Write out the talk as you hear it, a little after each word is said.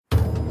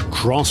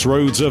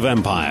Crossroads of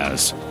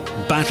empires,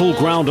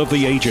 battleground of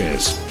the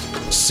ages,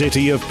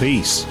 city of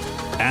peace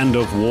and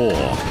of war.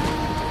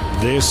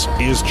 This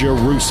is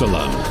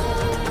Jerusalem,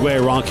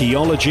 where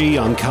archaeology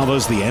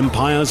uncovers the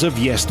empires of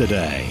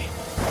yesterday,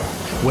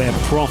 where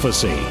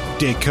prophecy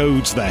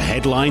decodes the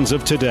headlines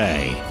of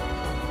today.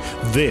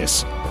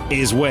 This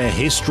is where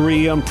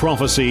history and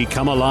prophecy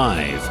come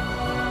alive.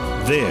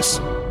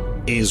 This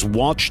is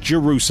Watch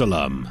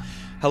Jerusalem.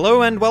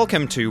 Hello and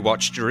welcome to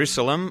Watch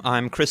Jerusalem.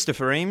 I'm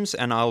Christopher Eames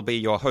and I'll be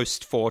your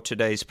host for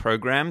today's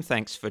program.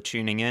 Thanks for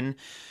tuning in.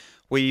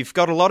 We've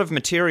got a lot of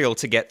material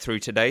to get through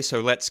today, so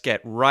let's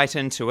get right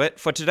into it.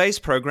 For today's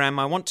program,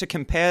 I want to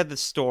compare the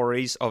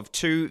stories of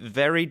two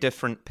very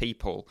different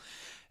people,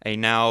 a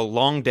now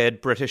long-dead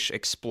British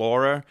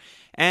explorer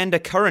and a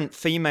current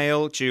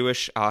female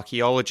Jewish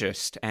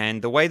archaeologist,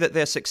 and the way that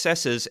their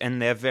successes in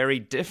their very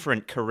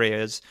different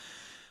careers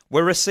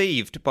were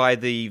received by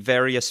the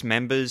various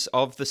members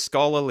of the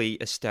scholarly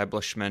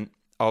establishment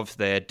of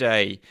their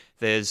day.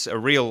 There's a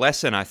real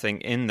lesson, I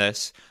think, in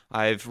this.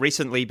 I've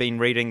recently been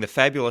reading the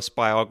fabulous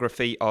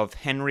biography of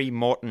Henry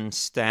Morton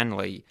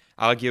Stanley,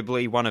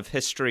 arguably one of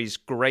history's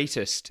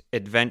greatest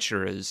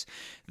adventurers.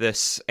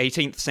 This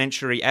 18th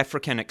century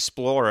African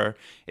explorer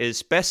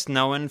is best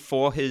known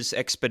for his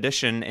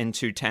expedition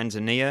into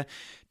Tanzania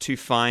to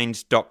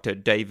find Dr.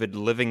 David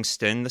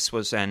Livingstone. This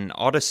was an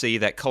odyssey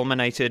that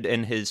culminated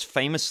in his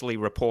famously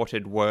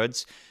reported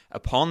words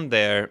upon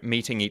their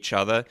meeting each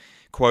other,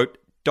 quote,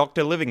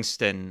 "Dr.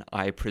 Livingstone,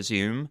 I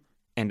presume,"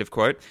 end of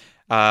quote.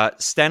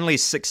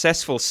 Stanley's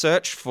successful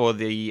search for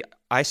the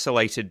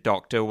isolated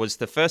doctor was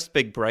the first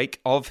big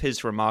break of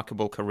his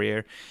remarkable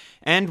career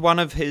and one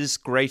of his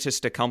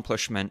greatest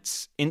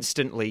accomplishments,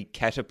 instantly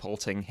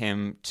catapulting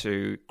him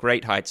to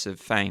great heights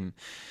of fame.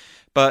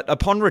 But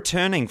upon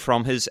returning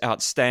from his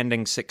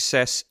outstanding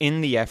success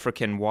in the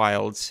African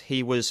wilds,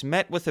 he was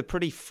met with a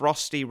pretty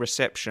frosty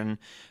reception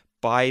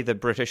by the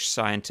British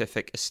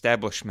scientific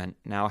establishment.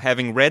 Now,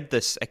 having read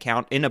this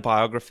account in a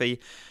biography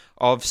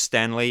of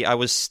Stanley, I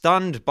was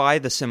stunned by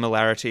the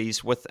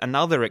similarities with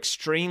another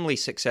extremely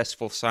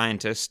successful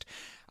scientist,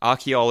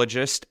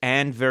 archaeologist,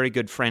 and very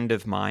good friend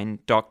of mine,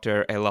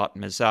 Dr. Eilat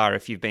Mazar.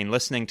 If you've been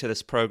listening to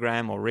this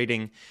program or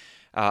reading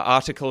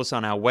articles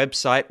on our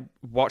website,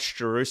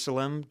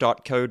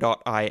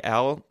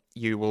 watchjerusalem.co.il,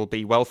 you will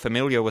be well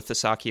familiar with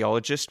this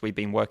archaeologist. We've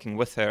been working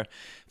with her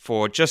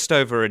for just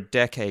over a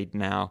decade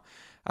now.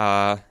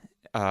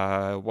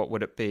 What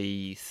would it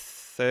be,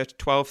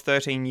 12,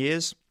 13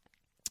 years?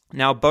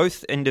 Now,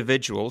 both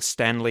individuals,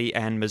 Stanley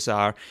and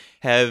Mazar,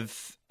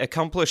 have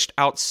accomplished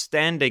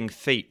outstanding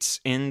feats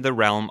in the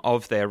realm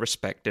of their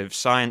respective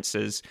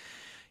sciences,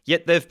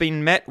 yet they've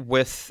been met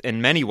with, in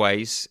many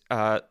ways,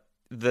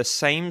 the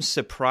same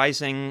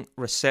surprising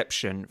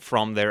reception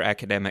from their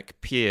academic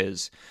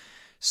peers.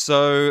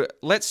 So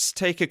let's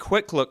take a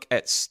quick look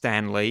at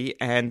Stanley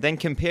and then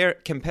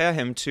compare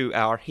him to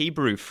our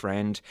Hebrew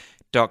friend,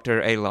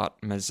 Dr. Eilat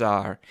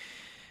Mazar.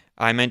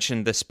 I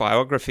mentioned this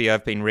biography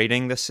I've been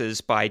reading. This is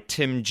by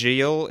Tim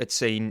Geel.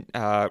 It's a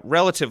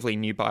relatively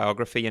new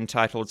biography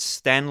entitled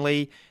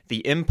Stanley,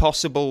 The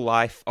Impossible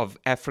Life of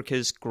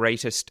Africa's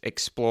Greatest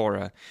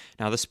Explorer.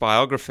 Now, this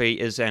biography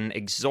is an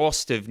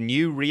exhaustive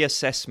new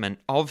reassessment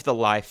of the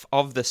life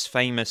of this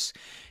famous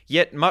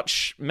yet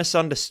much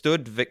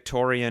misunderstood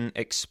Victorian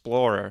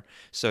explorer.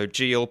 So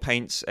Geel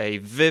paints a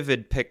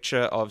vivid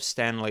picture of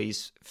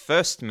Stanley's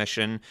first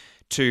mission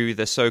to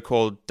the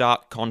so-called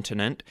Dark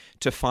Continent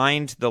to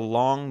find the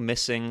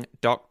long-missing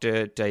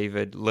Dr.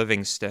 David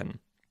Livingstone.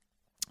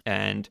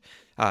 And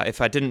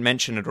if I didn't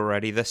mention it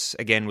already, this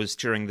again was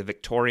during the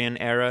Victorian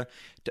era,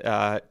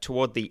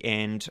 toward the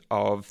end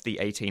of the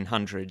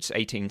 1800s.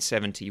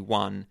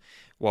 1871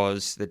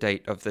 was the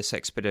date of this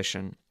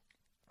expedition.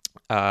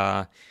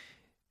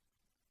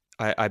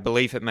 I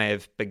believe it may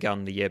have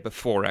begun the year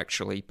before,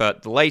 actually,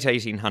 but the late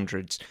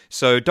 1800s.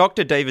 So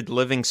Dr. David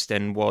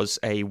Livingstone was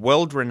a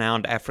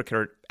world-renowned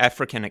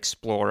African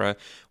explorer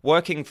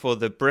working for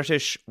the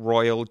British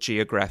Royal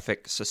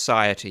Geographic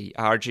Society,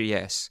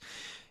 RGS.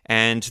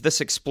 And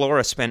this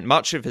explorer spent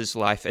much of his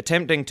life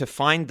attempting to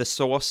find the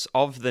source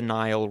of the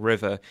Nile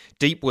River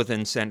deep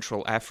within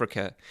Central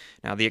Africa.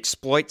 Now, the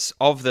exploits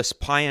of this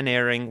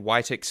pioneering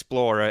white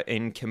explorer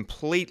in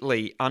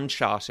completely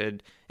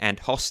uncharted and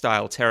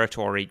hostile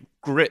territory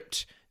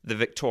gripped the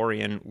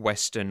Victorian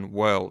Western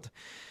world.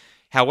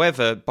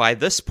 However, by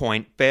this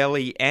point,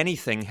 barely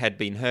anything had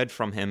been heard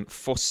from him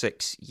for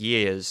 6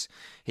 years.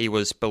 He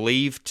was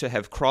believed to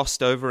have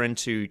crossed over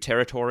into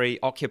territory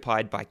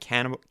occupied by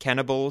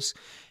cannibals,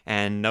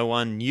 and no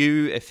one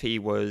knew if he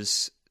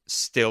was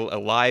still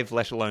alive,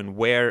 let alone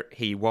where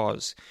he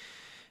was.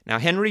 Now,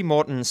 Henry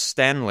Morton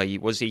Stanley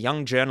was a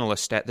young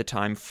journalist at the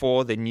time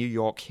for the New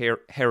York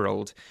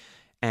Herald,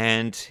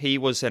 and he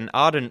was an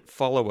ardent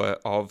follower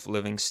of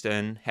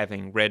Livingstone,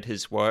 having read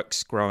his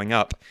works growing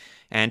up,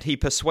 and he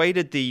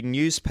persuaded the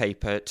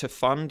newspaper to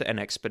fund an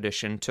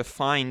expedition to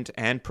find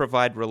and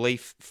provide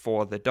relief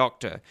for the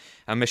doctor,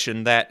 a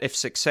mission that, if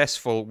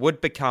successful,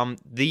 would become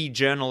the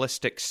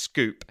journalistic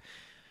scoop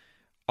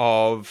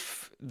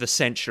of the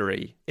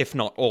century, if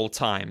not all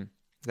time.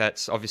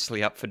 That's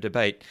obviously up for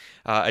debate.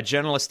 A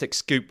journalistic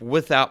scoop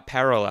without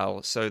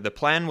parallel. So the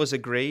plan was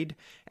agreed,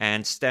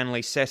 and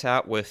Stanley set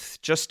out with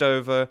just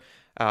over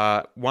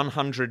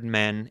 100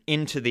 men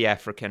into the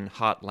African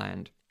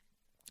heartland.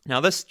 Now,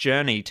 this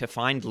journey to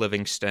find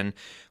Livingstone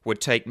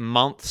would take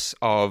months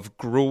of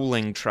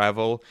grueling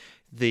travel.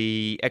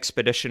 The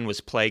expedition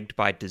was plagued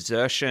by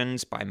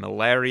desertions, by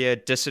malaria,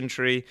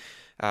 dysentery,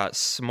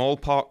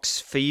 smallpox,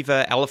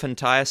 fever,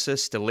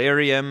 elephantiasis,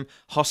 delirium,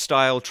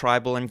 hostile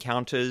tribal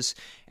encounters,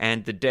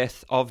 and the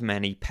death of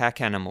many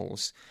pack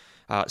animals.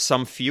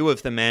 Some few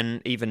of the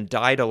men even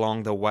died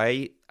along the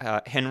way.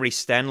 Henry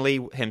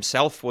Stanley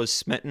himself was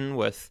smitten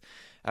with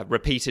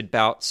repeated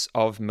bouts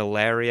of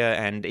malaria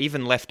and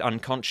even left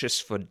unconscious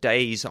for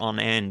days on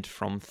end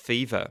from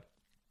fever.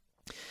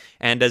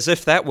 And as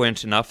if that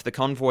weren't enough, the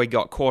convoy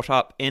got caught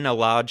up in a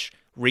large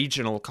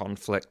regional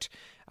conflict,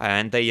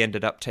 and they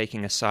ended up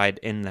taking a side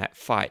in that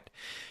fight.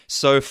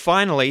 So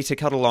finally, to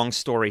cut a long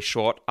story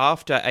short,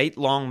 after 8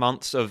 long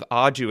months of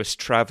arduous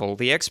travel,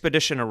 the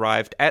expedition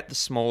arrived at the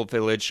small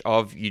village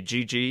of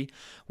Ujiji,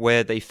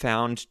 where they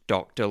found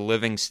Dr.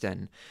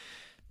 Livingstone.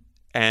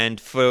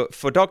 And for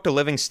Dr.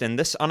 Livingstone,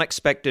 this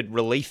unexpected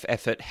relief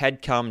effort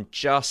had come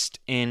just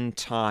in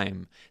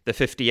time. The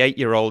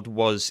 58-year-old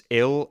was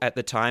ill at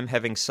the time,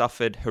 having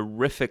suffered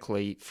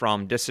horrifically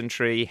from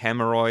dysentery,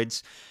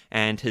 hemorrhoids,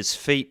 and his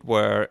feet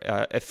were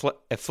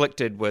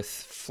afflicted with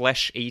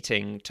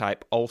flesh-eating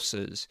type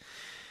ulcers.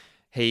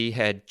 He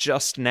had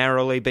just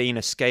narrowly been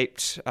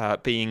escaped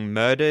being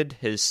murdered,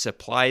 his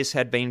supplies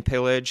had been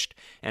pillaged,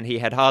 and he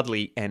had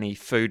hardly any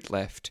food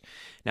left.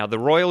 Now, the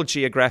Royal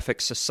Geographic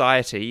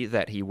Society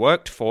that he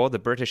worked for, the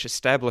British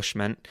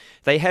establishment,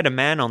 they had a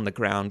man on the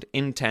ground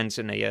in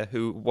Tanzania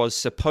who was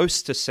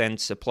supposed to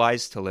send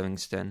supplies to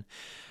Livingstone,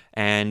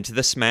 and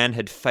this man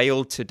had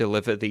failed to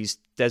deliver these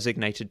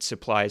designated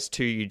supplies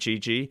to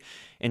Ujiji,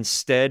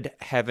 instead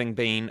having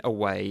been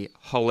away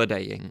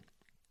holidaying.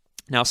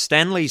 Now,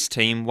 Stanley's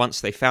team, once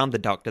they found the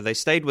doctor, they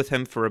stayed with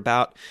him for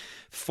about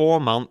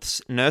 4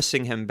 months,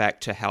 nursing him back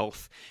to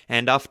health,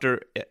 and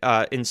after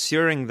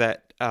ensuring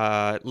that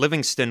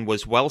Livingstone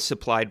was well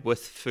supplied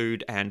with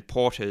food and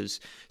porters,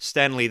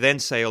 Stanley then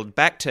sailed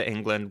back to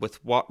England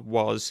with what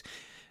was,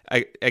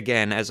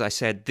 again, as I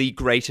said, the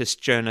greatest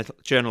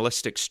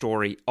journalistic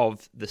story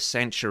of the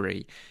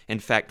century. In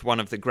fact, one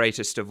of the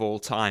greatest of all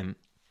time.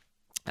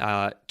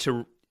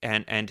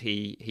 And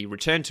he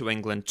returned to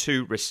England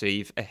to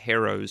receive a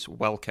hero's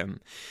welcome.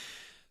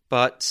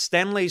 But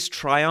Stanley's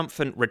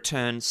triumphant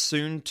return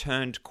soon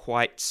turned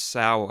quite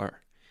sour.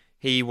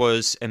 He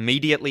was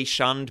immediately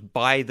shunned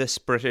by this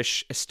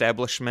British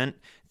establishment,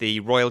 the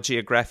Royal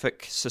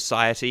Geographic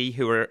Society,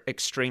 who were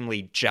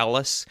extremely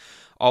jealous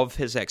of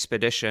his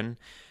expedition.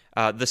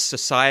 This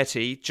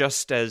society,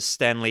 just as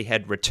Stanley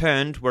had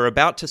returned, were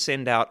about to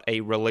send out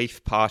a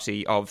relief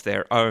party of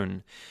their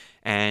own.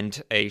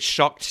 And a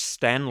shocked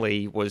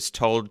Stanley was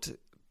told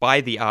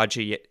by the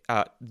the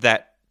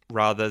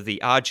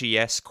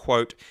RGS,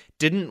 quote,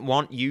 didn't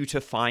want you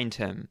to find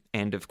him,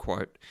 end of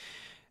quote.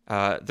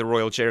 The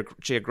Royal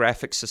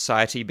Geographic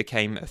Society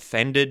became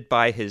offended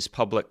by his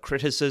public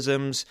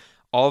criticisms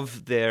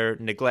of their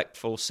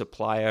neglectful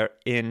supplier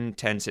in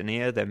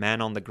Tanzania, their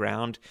man on the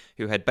ground,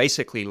 who had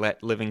basically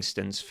let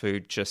Livingstone's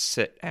food just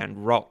sit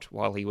and rot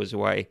while he was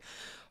away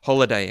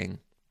holidaying.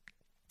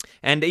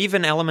 And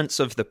even elements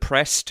of the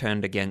press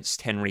turned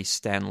against Henry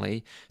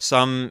Stanley.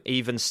 Some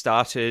even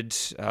started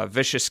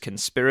vicious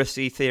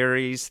conspiracy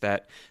theories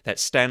that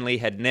Stanley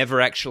had never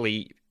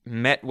actually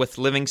met with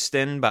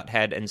Livingstone, but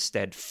had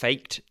instead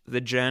faked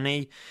the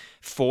journey,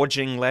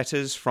 forging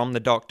letters from the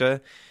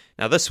doctor.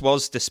 Now, this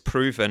was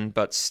disproven,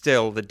 but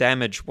still, the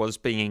damage was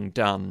being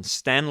done.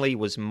 Stanley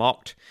was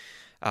mocked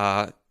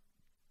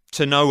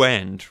to no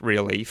end,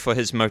 really, for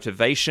his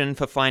motivation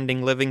for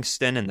finding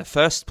Livingstone in the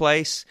first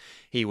place.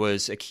 He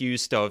was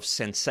accused of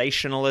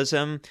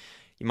sensationalism.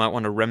 You might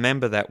want to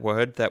remember that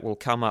word that will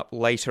come up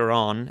later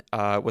on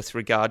with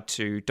regard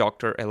to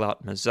Dr.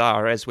 Eilat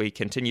Mazar as we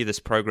continue this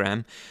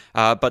program.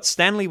 But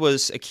Stanley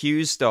was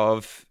accused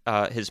of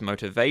his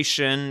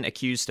motivation,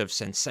 accused of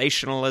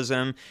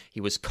sensationalism. He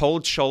was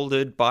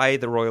cold-shouldered by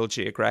the Royal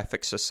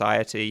Geographic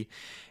Society,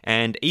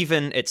 and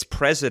even its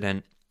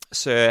president,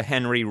 Sir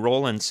Henry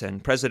Rawlinson,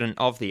 president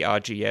of the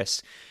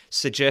RGS,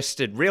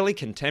 suggested really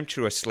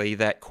contemptuously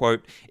that,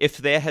 quote, if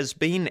there has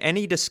been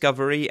any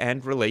discovery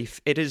and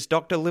relief, it is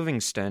Dr.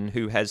 Livingstone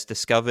who has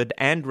discovered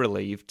and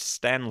relieved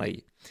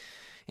Stanley,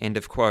 end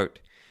of quote.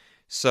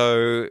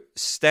 So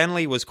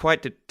Stanley was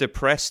quite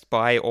depressed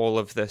by all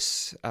of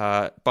this,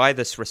 by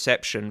this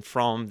reception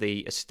from the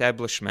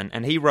establishment,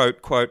 and he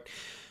wrote, quote,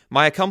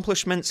 my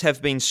accomplishments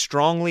have been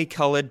strongly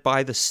coloured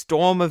by the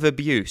storm of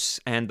abuse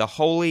and the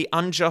wholly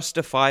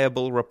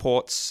unjustifiable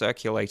reports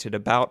circulated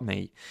about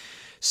me.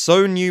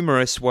 So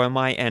numerous were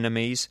my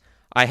enemies,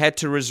 I had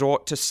to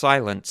resort to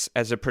silence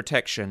as a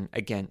protection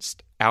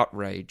against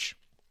outrage.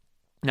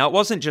 Now, it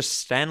wasn't just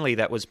Stanley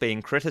that was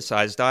being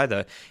criticised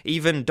either.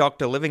 Even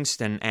Dr.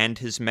 Livingstone and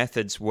his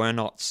methods were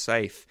not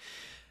safe.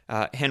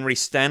 Henry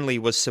Stanley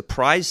was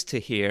surprised to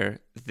hear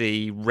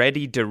the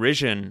ready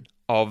derision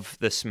of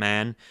this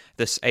man,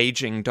 this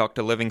aging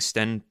Dr.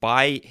 Livingstone,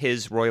 by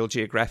his Royal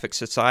Geographic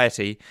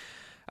Society.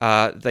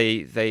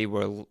 They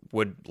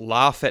would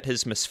laugh at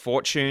his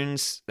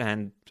misfortunes,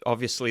 and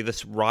obviously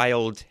this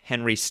riled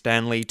Henry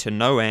Stanley to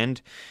no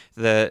end.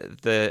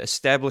 The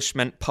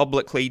establishment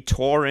publicly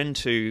tore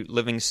into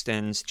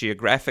Livingstone's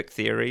geographic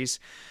theories,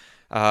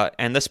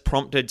 and this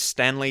prompted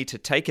Stanley to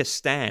take a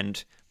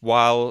stand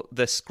while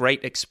this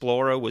great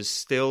explorer was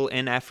still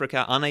in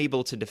Africa,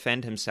 unable to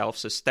defend himself.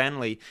 So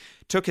Stanley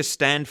took a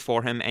stand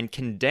for him and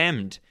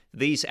condemned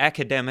these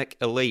academic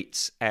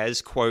elites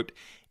as, quote,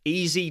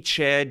 easy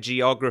chair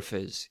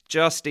geographers,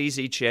 just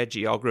easy chair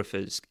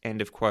geographers,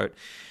 end of quote.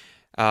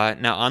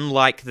 Now,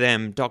 unlike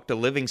them, Dr.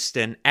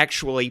 Livingstone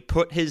actually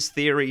put his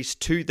theories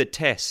to the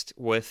test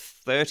with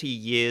 30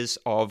 years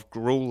of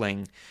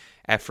grueling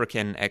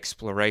African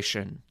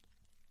exploration.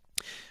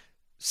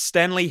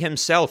 Stanley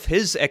himself,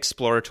 his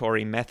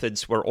exploratory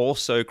methods were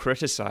also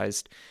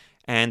criticized,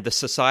 and the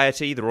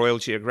Society, the Royal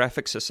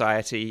Geographic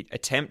Society,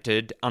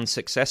 attempted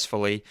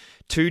unsuccessfully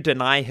to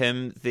deny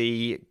him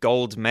the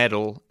gold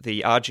medal,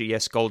 the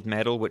RGS gold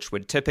medal, which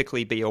would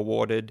typically be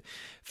awarded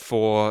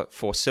for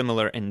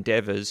similar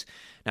endeavors.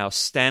 Now,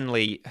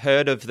 Stanley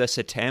heard of this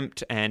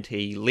attempt and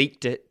he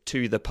leaked it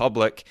to the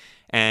public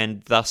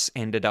and thus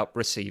ended up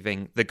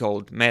receiving the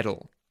gold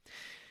medal.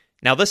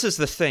 Now, this is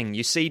the thing.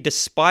 You see,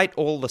 despite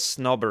all the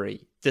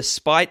snobbery,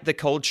 despite the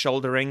cold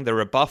shouldering, the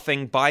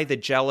rebuffing by the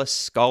jealous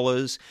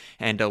scholars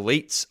and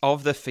elites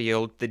of the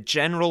field, the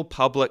general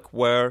public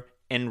were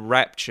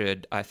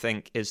enraptured, I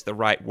think is the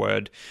right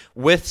word,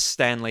 with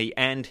Stanley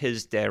and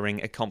his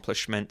daring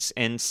accomplishments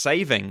in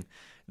saving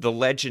the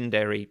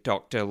legendary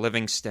Dr.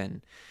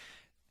 Livingstone.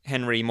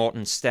 Henry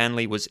Morton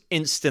Stanley was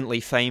instantly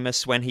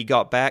famous when he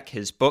got back.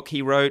 His book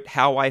he wrote,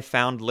 How I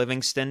Found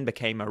Livingstone,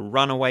 became a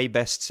runaway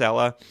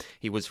bestseller.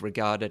 He was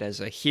regarded as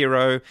a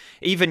hero,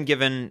 even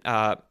given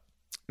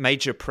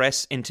major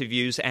press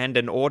interviews and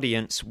an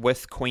audience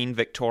with Queen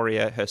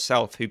Victoria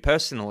herself, who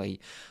personally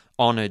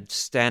honored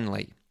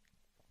Stanley.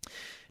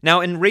 Now,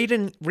 in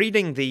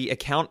reading the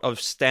account of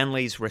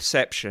Stanley's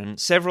reception,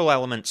 several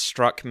elements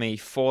struck me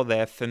for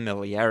their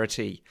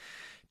familiarity.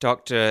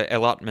 Dr.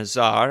 Eilat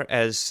Mazar,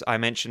 as I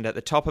mentioned at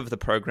the top of the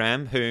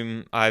program,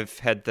 whom I've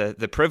had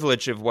the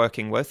privilege of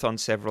working with on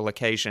several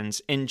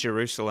occasions in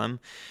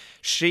Jerusalem,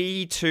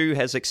 she too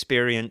has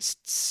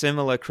experienced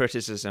similar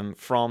criticism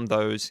from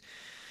those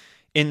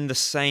in the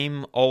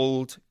same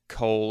old,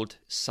 cold,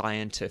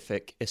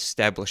 scientific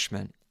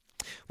establishment.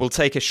 We'll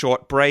take a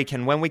short break,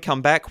 and when we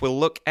come back, we'll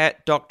look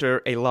at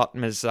Dr. Eilat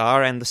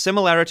Mazar and the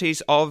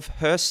similarities of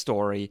her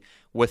story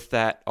with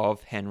that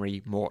of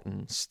Henry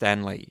Morton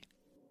Stanley.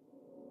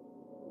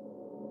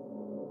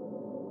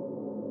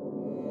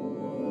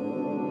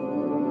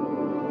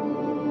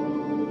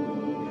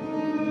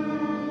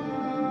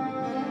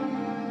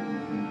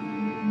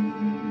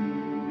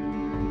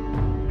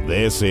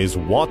 This is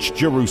Watch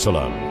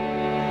Jerusalem,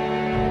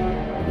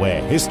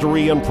 where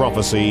history and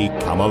prophecy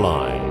come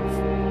alive.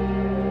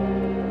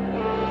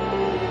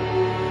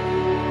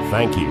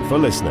 Thank you for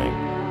listening.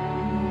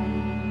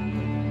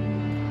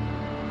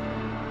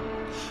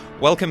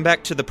 Welcome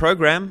back to the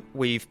program.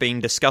 We've been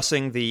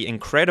discussing the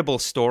incredible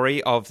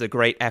story of the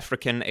great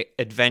African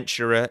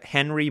adventurer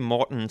Henry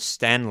Morton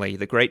Stanley,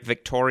 the great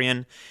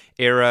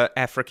Victorian-era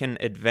African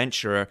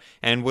adventurer,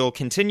 and we'll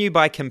continue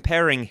by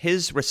comparing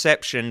his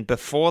reception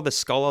before the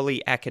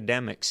scholarly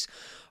academics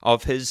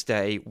of his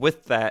day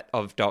with that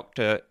of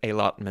Dr.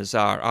 Eilat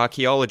Mazar,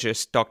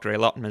 archaeologist Dr.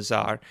 Eilat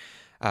Mazar,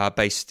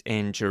 based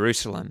in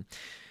Jerusalem.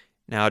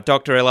 Now,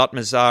 Dr. Eilat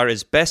Mazar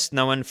is best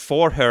known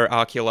for her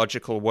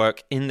archaeological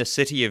work in the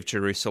city of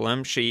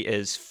Jerusalem. She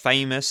is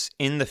famous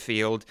in the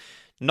field,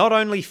 not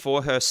only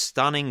for her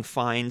stunning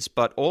finds,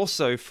 but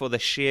also for the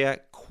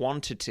sheer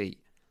quantity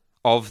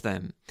of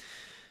them.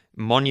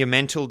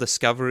 Monumental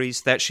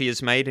discoveries that she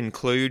has made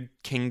include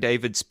King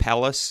David's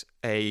palace,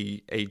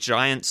 a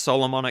giant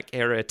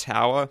Solomonic-era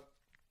tower,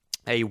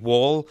 a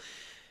wall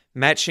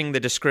matching the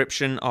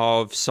description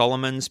of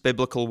Solomon's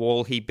biblical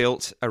wall he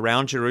built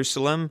around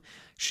Jerusalem.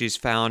 She's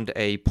found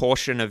a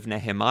portion of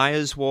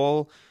Nehemiah's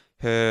wall.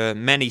 Her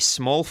many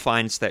small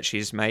finds that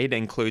she's made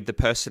include the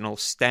personal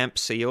stamp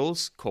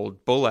seals,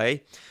 called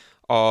bullae,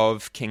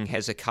 of King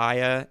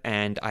Hezekiah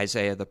and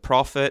Isaiah the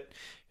prophet,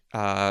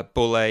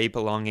 bullae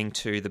belonging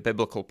to the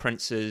biblical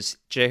princes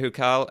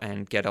Jehukal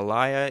and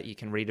Gedaliah. You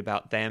can read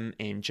about them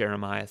in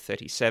Jeremiah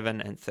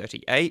 37 and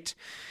 38.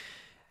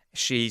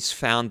 She's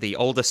found the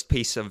oldest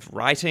piece of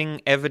writing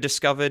ever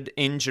discovered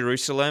in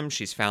Jerusalem.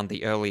 She's found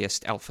the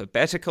earliest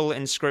alphabetical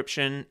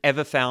inscription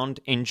ever found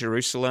in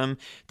Jerusalem,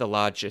 the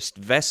largest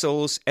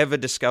vessels ever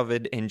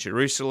discovered in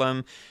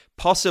Jerusalem,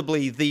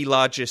 possibly the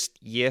largest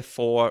Year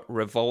 4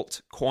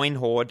 revolt coin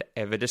hoard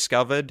ever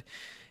discovered,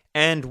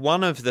 and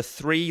one of the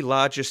 3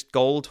 largest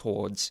gold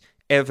hoards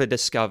ever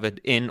discovered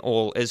in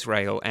all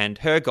Israel. And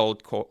her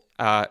gold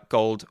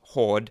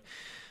hoard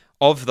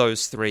of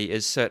those 3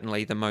 is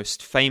certainly the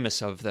most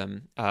famous of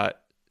them,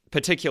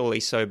 particularly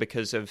so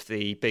because of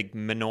the big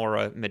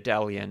menorah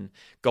medallion,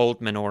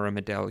 gold menorah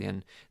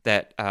medallion,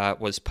 that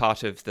was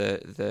part of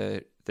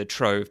the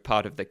trove,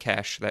 part of the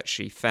cache that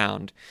she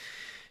found.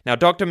 Now,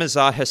 Dr.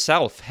 Mazar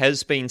herself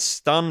has been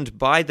stunned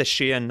by the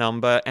sheer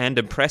number and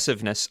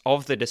impressiveness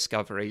of the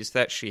discoveries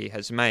that she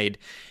has made,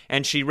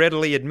 and she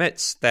readily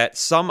admits that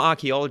some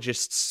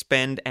archaeologists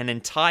spend an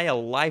entire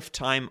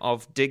lifetime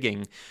of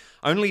digging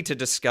only to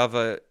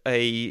discover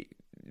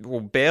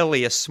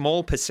barely a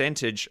small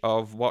percentage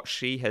of what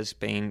she has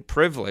been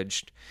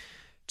privileged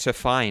to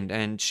find,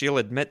 and she'll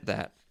admit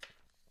that.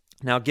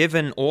 Now,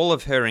 given all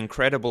of her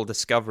incredible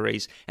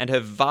discoveries and her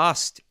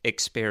vast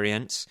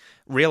experience,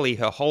 really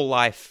her whole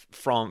life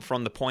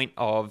from the point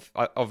of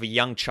a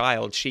young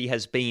child, she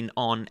has been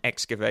on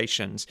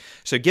excavations.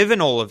 So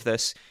given all of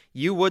this,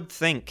 you would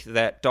think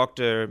that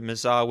Dr.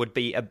 Mazar would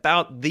be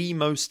about the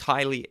most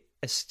highly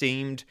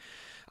esteemed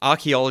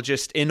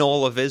archaeologist in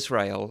all of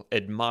Israel,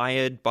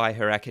 admired by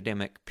her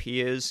academic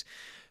peers.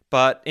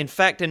 But in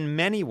fact, in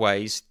many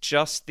ways,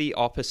 just the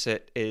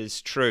opposite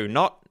is true.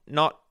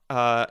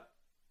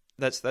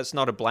 That's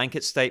not a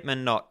blanket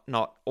statement,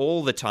 not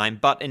all the time,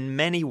 but in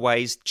many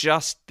ways,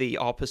 just the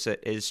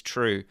opposite is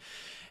true.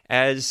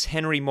 As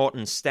Henry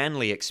Morton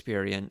Stanley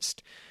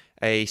experienced,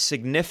 a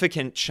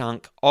significant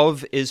chunk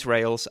of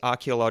Israel's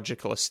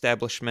archaeological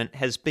establishment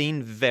has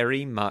been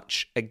very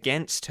much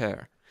against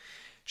her.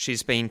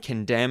 She's been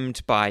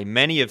condemned by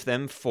many of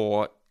them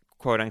for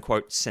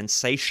quote-unquote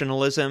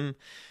sensationalism.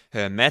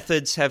 Her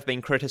methods have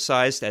been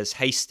criticized as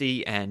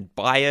hasty and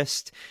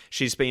biased.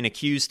 She's been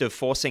accused of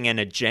forcing an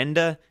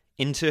agenda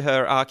into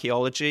her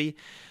archaeology,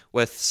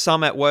 with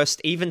some at worst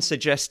even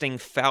suggesting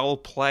foul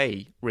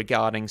play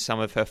regarding some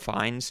of her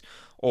finds,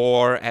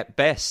 or at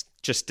best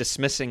just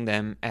dismissing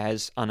them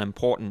as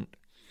unimportant.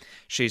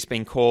 She's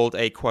been called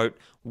a, quote,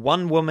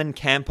 one-woman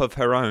camp of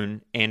her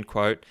own, end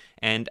quote,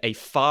 and a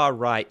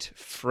far-right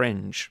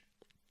fringe.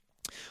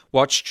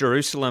 Watch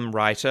Jerusalem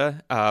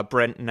writer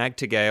Brent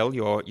Nagtigale,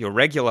 your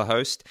regular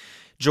host,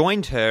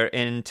 joined her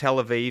in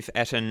Tel Aviv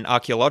at an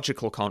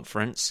archaeological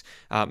conference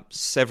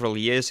several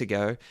years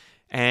ago,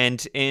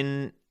 and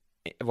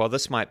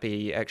this might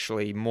be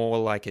actually more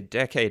like a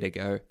decade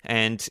ago,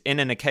 and in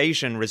an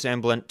occasion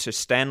resemblant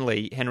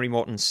to Henry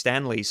Morton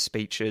Stanley's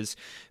speeches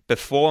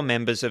before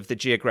members of the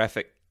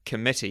Geographic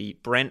Committee,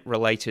 Brent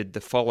related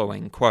the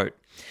following, quote,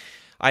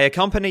 I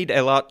accompanied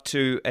Eilat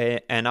to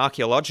an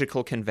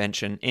archaeological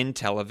convention in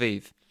Tel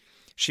Aviv.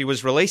 She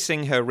was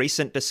releasing her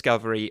recent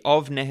discovery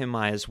of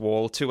Nehemiah's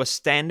Wall to a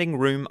standing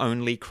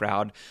room-only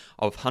crowd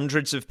of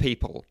hundreds of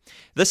people.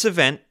 This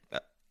event,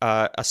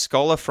 a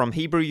scholar from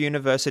Hebrew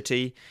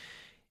University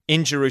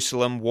in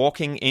Jerusalem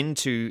walking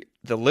into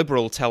the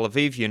liberal Tel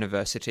Aviv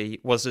University,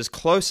 was as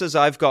close as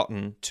I've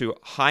gotten to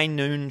high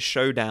noon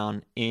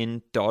showdown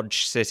in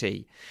Dodge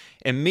City.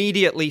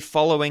 Immediately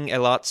following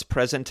Eilat's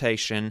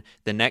presentation,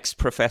 the next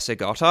professor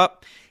got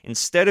up.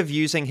 Instead of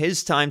using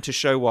his time to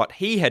show what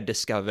he had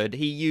discovered,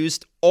 he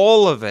used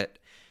all of it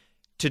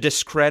to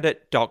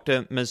discredit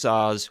Dr.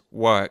 Mazar's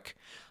work.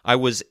 I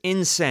was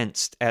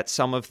incensed at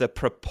some of the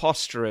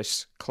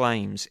preposterous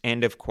claims,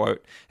 end of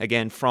quote,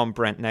 again from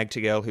Brent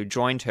Nagtigale, who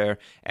joined her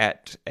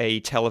at a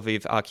Tel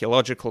Aviv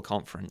archaeological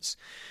conference.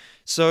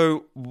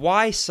 So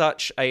why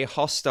such a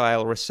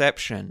hostile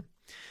reception?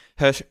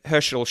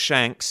 Herschel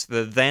Shanks,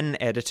 the then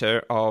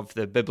editor of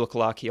the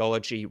Biblical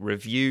Archaeology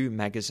Review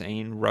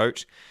magazine,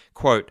 wrote,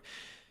 quote,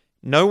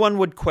 no one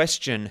would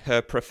question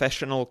her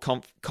professional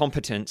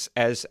competence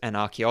as an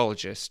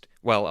archaeologist.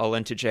 Well, I'll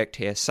interject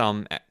here,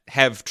 some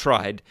have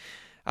tried.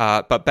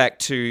 But back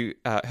to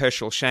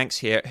Herschel Shanks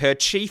here. Her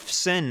chief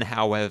sin,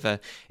 however,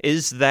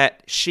 is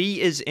that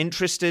she is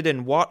interested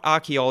in what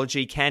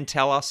archaeology can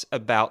tell us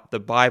about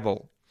the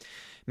Bible,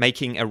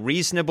 making a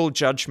reasonable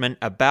judgment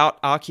about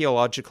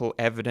archaeological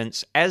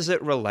evidence as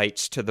it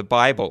relates to the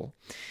Bible.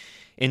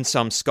 In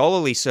some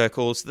scholarly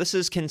circles, this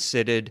is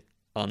considered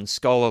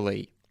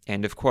unscholarly.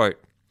 End of quote.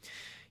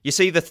 You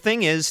see, the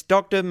thing is,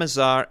 Dr.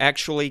 Mazar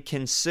actually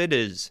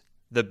considers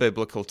the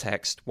biblical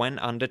text when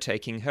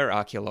undertaking her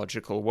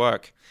archaeological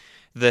work.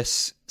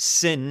 This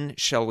sin,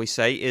 shall we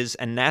say, is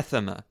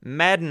anathema,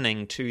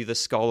 maddening to the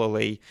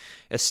scholarly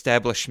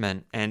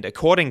establishment, and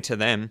according to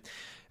them,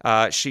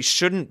 she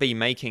shouldn't be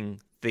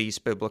making these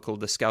biblical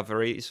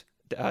discoveries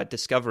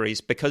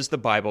because the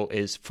Bible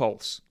is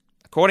false.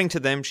 According to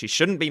them, she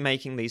shouldn't be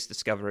making these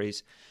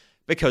discoveries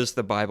because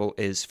the Bible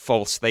is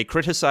false. They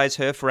criticize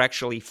her for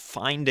actually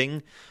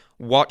finding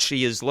what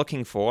she is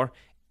looking for,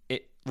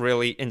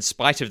 really in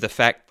spite of the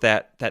fact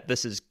that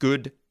this is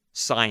good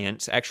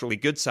science, actually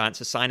good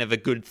science, a sign of a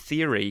good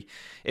theory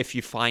if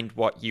you find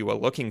what you are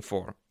looking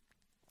for.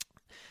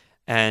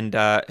 And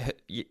her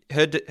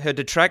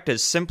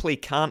detractors simply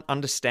can't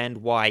understand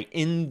why,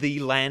 in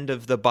the land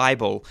of the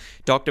Bible,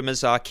 Dr.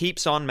 Mazar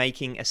keeps on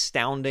making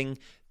astounding,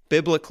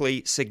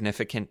 biblically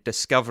significant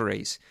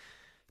discoveries.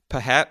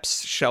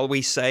 Perhaps, shall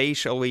we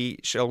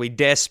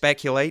dare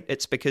speculate,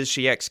 it's because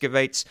she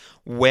excavates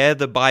where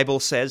the Bible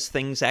says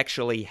things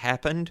actually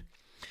happened?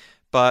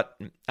 But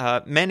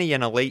many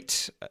an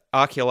elite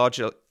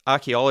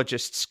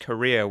archaeologist's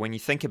career, when you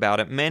think about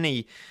it,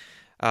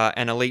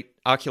 an elite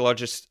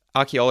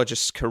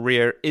archaeologist's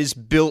career is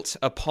built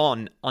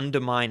upon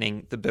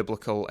undermining the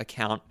biblical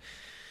account,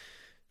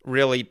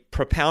 really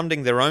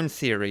propounding their own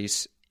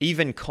theories,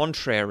 even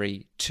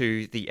contrary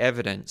to the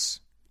evidence.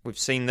 We've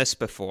seen this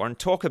before, and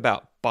talk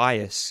about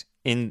bias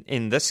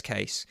in this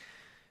case.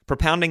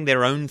 Propounding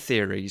their own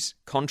theories,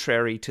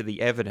 contrary to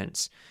the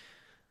evidence.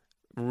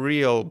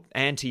 Real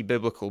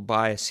anti-biblical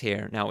bias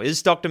here. Now,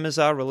 is Dr.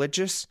 Mazar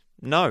religious?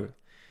 No.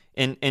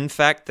 In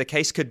fact, the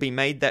case could be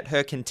made that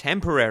her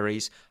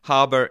contemporaries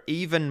harbor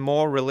even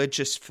more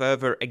religious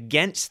fervor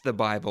against the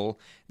Bible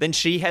than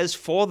she has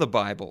for the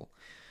Bible.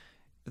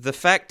 The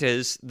fact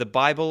is, the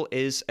Bible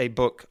is a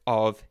book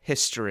of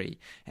history,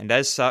 and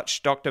as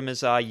such, Dr.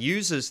 Mazar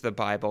uses the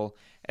Bible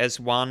as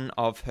one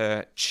of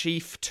her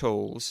chief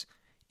tools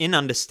in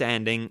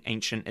understanding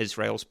ancient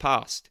Israel's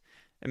past.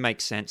 It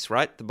makes sense,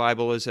 right? The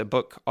Bible is a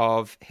book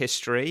of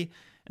history,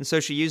 and so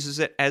she uses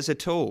it as a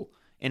tool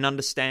in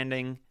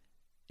understanding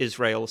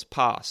Israel's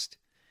past.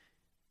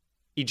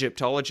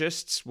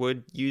 Egyptologists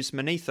would use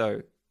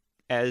Manetho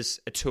as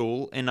a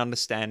tool in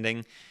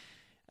understanding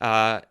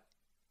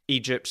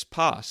Egypt's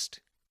past.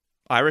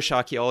 Irish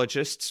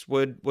archaeologists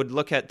would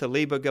look at the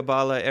Liber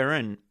Gabala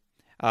Erin.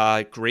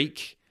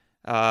 Greek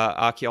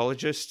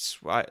archaeologists,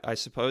 I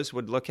suppose,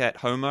 would look at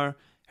Homer,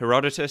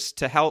 Herodotus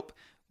to help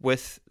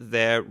with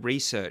their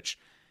research.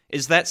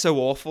 Is that so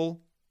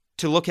awful?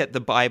 To look at the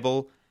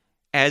Bible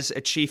as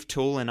a chief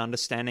tool in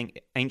understanding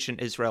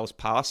ancient Israel's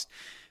past?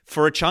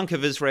 For a chunk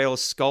of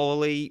Israel's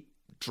scholarly,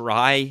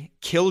 dry,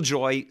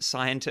 killjoy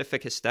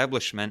scientific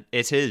establishment,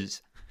 it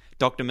is.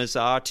 Dr.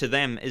 Mazar, to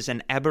them, is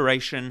an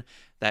aberration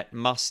that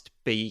must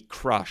be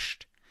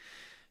crushed.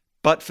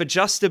 But for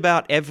just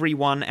about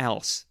everyone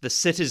else, the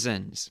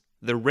citizens,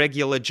 the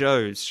regular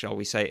Joes, shall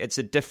we say, it's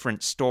a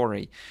different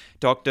story.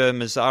 Dr.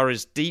 Mazar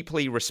is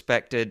deeply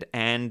respected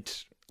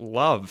and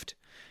loved.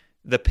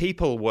 The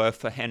people were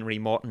for Henry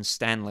Morton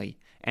Stanley,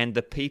 and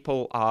the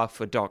people are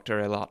for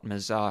Dr. Eilat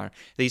Mazar.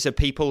 These are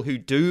people who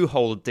do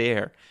hold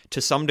dear,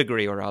 to some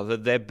degree or other,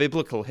 their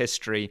biblical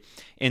history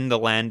in the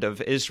land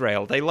of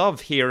Israel. They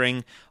love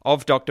hearing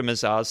of Dr.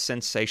 Mazar's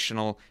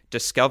sensational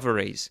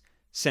discoveries.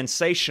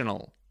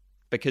 Sensational,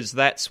 because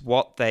that's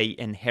what they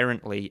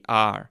inherently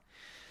are.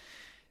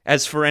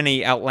 As for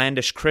any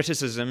outlandish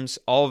criticisms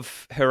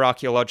of her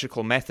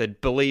archaeological method,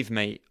 believe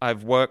me,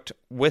 I've worked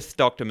with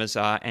Dr.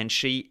 Mazar, and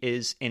she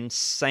is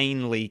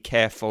insanely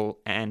careful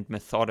and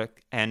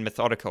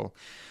methodical.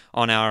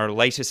 On our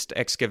latest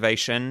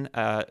excavation,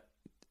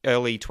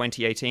 early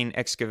 2018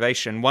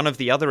 excavation, one of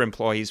the other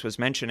employees was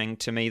mentioning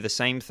to me the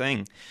same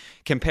thing,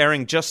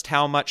 comparing just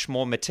how much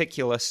more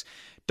meticulous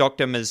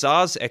Dr.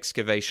 Mazar's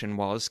excavation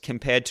was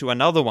compared to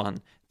another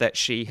one that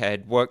she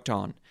had worked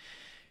on.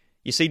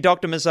 You see,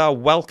 Dr. Mazar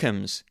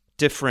welcomes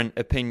different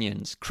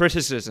opinions,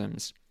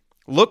 criticisms,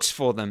 looks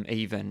for them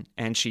even,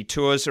 and she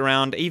tours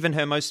around even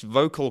her most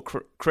vocal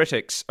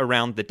critics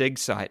around the dig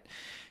site.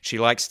 She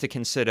likes to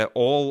consider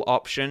all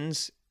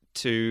options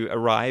to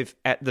arrive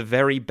at the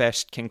very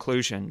best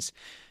conclusions.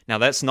 Now,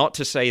 that's not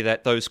to say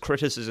that those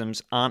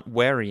criticisms aren't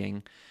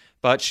worrying,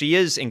 but she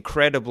is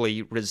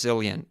incredibly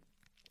resilient.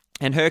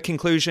 And her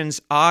conclusions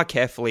are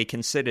carefully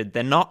considered.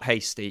 They're not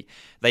hasty.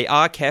 They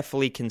are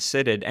carefully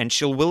considered, and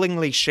she'll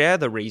willingly share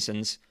the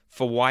reasons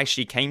for why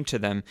she came to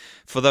them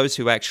for those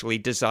who actually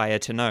desire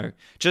to know.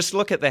 Just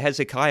look at the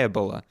Hezekiah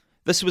Bulla.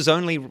 This was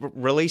only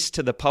released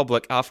to the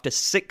public after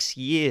 6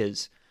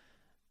 years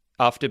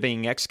after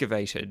being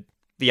excavated.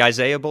 The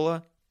Isaiah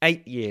Bulla,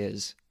 8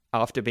 years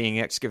after being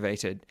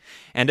excavated.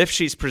 And if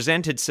she's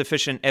presented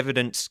sufficient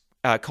evidence,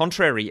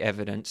 contrary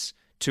evidence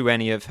to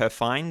any of her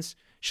finds,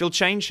 she'll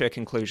change her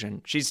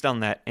conclusion. She's done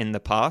that in the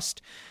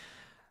past,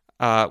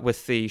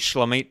 with the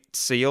Shlomit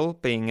seal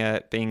being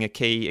a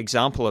key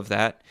example of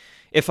that.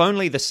 If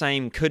only the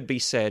same could be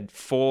said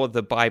for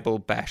the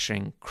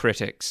Bible-bashing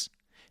critics.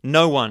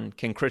 No one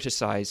can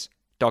criticize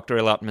Dr.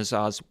 Eilat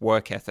Mazar's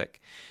work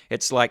ethic.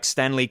 It's like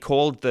Stanley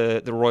called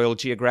the Royal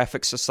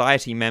Geographic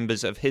Society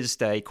members of his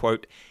day,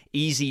 quote,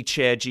 easy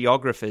chair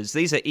geographers.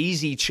 These are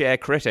easy chair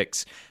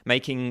critics,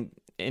 making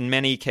in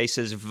many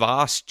cases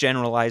vast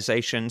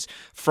generalizations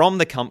from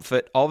the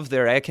comfort of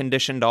their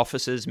air-conditioned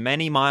offices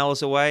many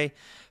miles away,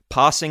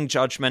 passing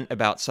judgment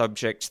about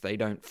subjects they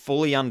don't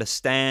fully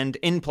understand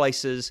in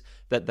places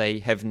that they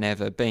have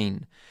never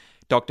been.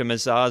 Dr.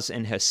 Mazar's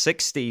in her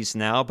 60s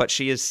now, but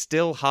she is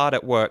still hard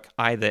at work,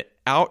 either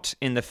out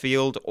in the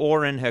field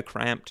or in her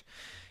cramped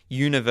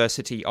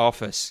university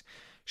office.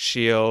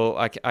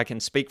 I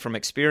can speak from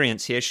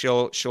experience here,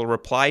 she'll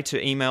reply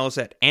to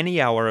emails at any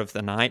hour of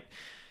the night.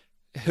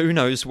 Who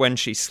knows when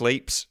she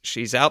sleeps?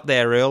 She's out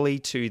there early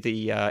to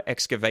the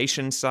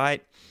excavation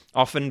site,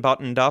 often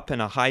buttoned up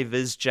in a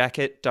high-vis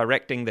jacket,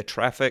 directing the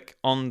traffic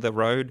on the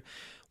road,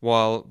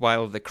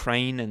 while the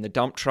crane and the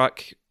dump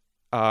truck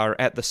are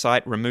at the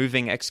site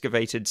removing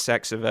excavated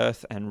sacks of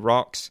earth and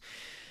rocks.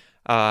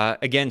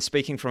 Again,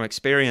 speaking from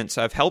experience,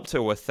 I've helped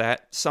her with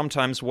that,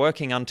 sometimes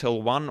working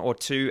until 1 or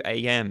 2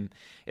 a.m.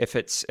 if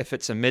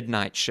it's a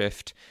midnight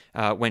shift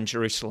when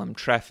Jerusalem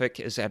traffic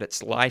is at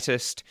its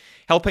lightest,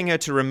 helping her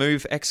to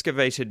remove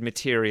excavated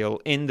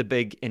material in the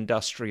big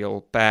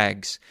industrial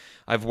bags.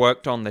 I've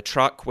worked on the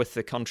truck with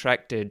the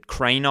contracted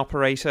crane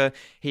operator.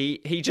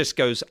 He just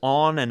goes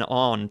on and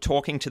on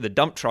talking to the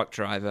dump truck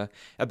driver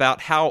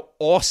about how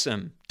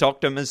awesome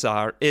Dr.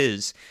 Mazar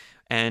is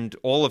and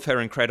all of her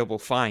incredible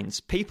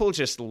finds. People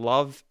just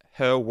love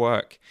her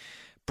work.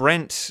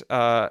 Brent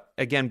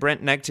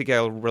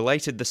Nagtigale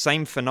related the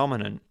same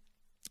phenomenon.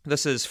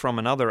 This is from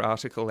another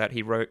article that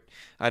he wrote.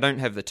 I don't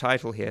have the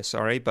title here,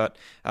 sorry, but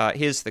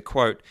here's the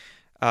quote.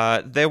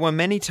 There were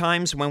many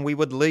times when we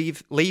would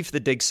leave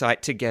the dig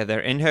site together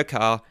in her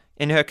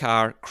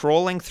car,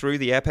 crawling through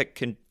the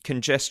epic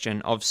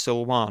congestion of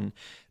Silwan,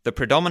 the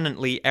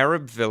predominantly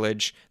Arab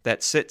village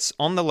that sits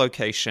on the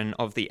location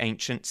of the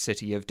ancient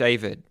city of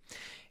David.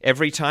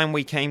 Every time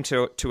we came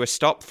to a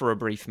stop for a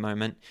brief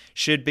moment,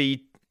 she'd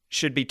be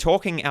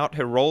talking out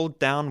her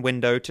rolled-down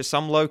window to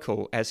some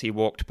local as he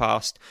walked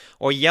past,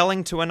 or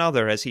yelling to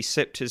another as he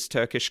sipped his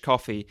Turkish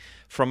coffee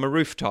from a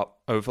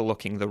rooftop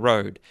overlooking the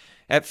road.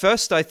 At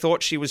first I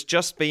thought she was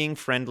just being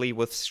friendly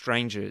with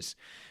strangers,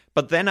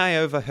 but then I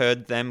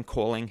overheard them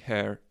calling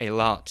her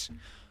Eilat.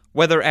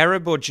 Whether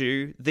Arab or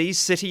Jew, these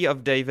City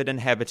of David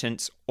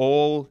inhabitants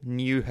all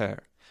knew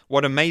her.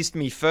 What amazed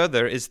me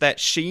further is that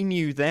she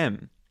knew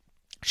them.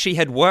 She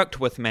had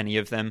worked with many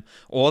of them,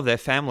 or their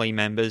family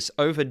members,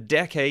 over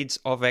decades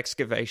of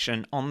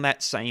excavation on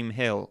that same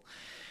hill.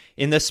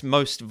 In this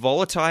most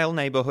volatile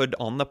neighborhood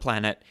on the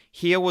planet,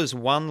 here was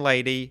one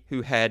lady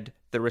who had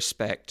the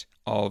respect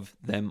of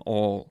them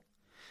all.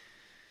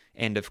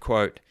 End of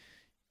quote.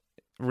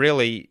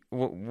 Really,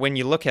 when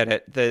you look at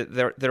it,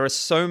 there are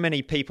so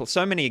many people,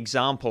 so many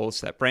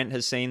examples that Brent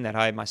has seen, that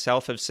I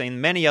myself have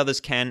seen, many others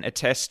can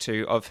attest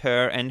to, of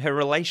her and her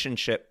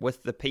relationship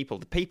with the people.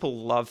 The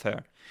people love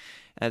her.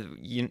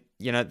 You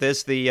know,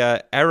 there's the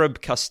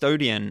Arab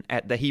custodian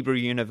at the Hebrew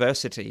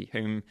University,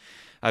 whom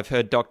I've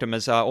heard Dr.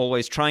 Mazar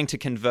always trying to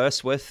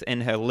converse with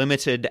in her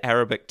limited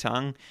Arabic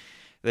tongue.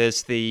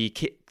 There's the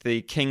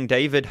King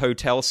David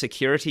Hotel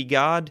security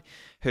guard,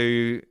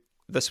 who...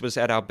 This was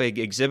at our big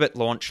exhibit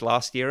launch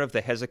last year of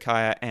the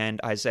Hezekiah and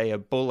Isaiah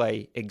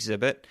Bulle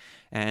exhibit,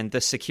 and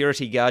the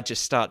security guard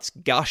just starts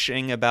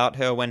gushing about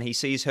her when he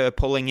sees her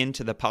pulling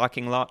into the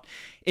parking lot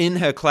in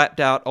her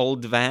clapped-out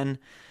old van,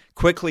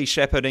 quickly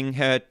shepherding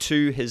her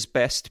to his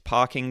best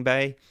parking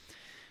bay.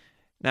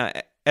 Now,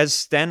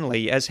 as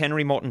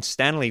Henry Morton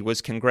Stanley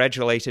was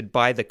congratulated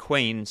by the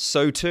Queen,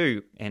 so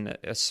too, in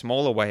a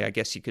smaller way I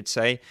guess you could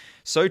say,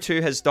 so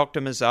too has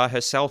Dr. Mazar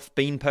herself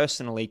been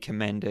personally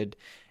commended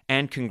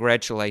and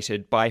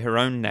congratulated by her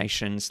own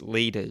nation's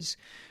leaders.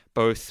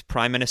 Both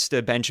Prime Minister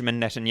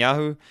Benjamin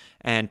Netanyahu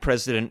and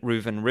President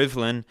Reuven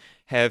Rivlin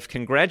have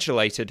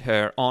congratulated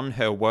her on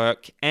her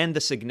work and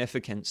the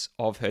significance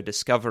of her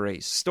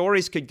discoveries.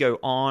 Stories could go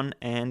on,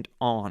 and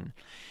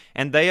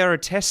they are a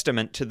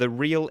testament to the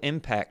real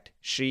impact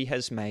she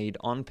has made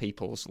on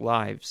people's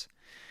lives.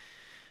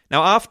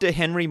 Now, after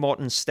Henry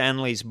Morton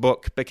Stanley's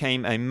book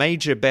became a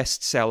major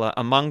bestseller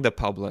among the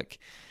public,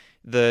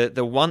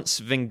 the once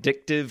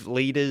vindictive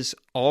leaders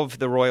of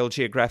the Royal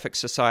Geographic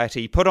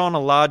Society put on a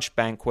large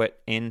banquet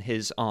in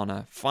his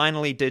honor,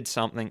 finally did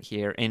something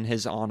here in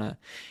his honor.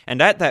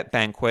 And at that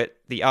banquet,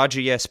 the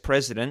RGS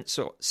president,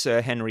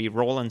 Sir Henry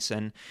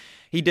Rawlinson,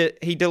 he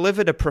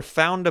delivered a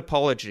profound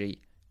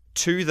apology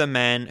to the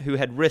man who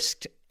had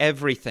risked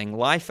everything,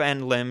 life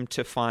and limb,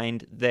 to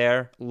find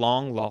their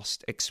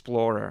long-lost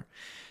explorer.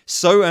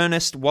 So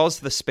earnest was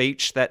the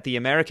speech that the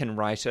American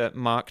writer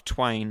Mark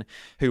Twain,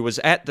 who was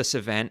at this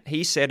event,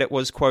 he said it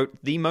was, quote,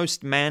 the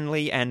most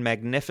manly and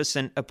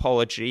magnificent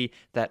apology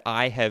that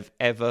I have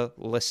ever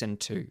listened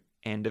to,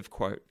 end of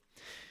quote.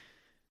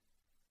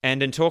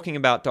 And in talking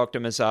about Dr.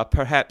 Mazar,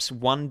 perhaps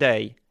one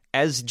day,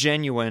 as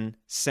genuine,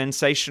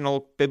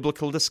 sensational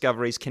biblical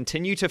discoveries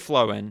continue to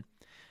flow in,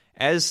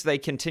 as they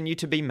continue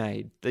to be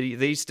made,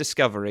 these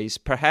discoveries,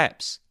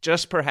 perhaps,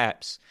 just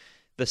perhaps,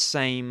 the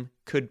same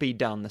could be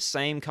done. The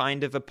same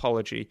kind of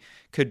apology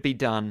could be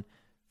done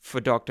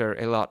for Dr.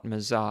 Eilat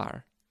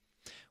Mazar.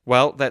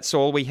 Well, that's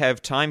all we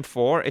have time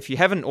for. If you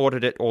haven't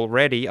ordered it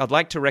already, I'd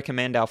like to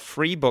recommend our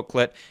free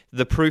booklet,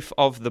 The Proof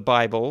of the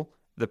Bible,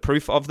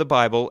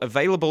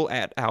 available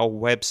at our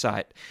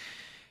website.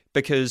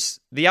 Because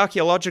the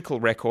archaeological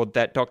record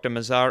that Dr.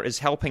 Mazar is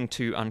helping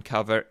to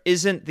uncover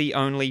isn't the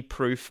only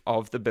proof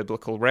of the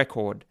biblical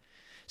record.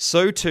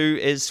 So too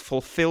is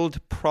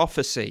fulfilled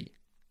prophecy.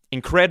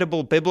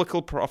 Incredible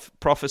biblical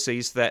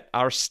prophecies that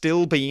are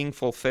still being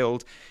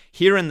fulfilled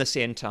here in this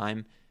end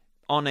time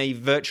on a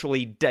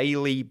virtually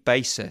daily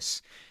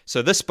basis.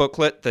 So this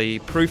booklet, The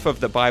Proof of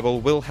the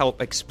Bible, will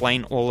help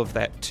explain all of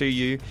that to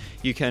you.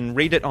 You can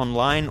read it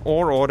online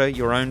or order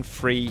your own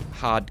free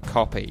hard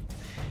copy.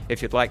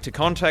 If you'd like to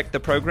contact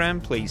the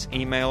program, please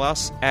email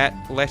us at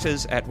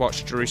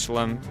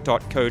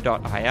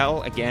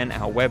letters@watchjerusalem.co.il. Again,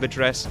 our web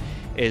address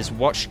is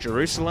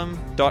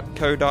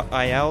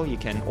watchjerusalem.co.il. You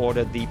can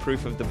order the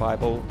Proof of the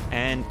Bible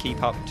and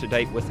keep up to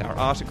date with our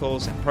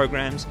articles and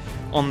programs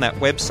on that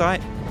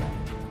website.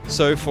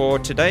 So for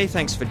today,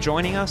 thanks for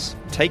joining us.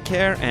 Take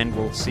care, and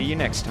we'll see you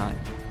next time.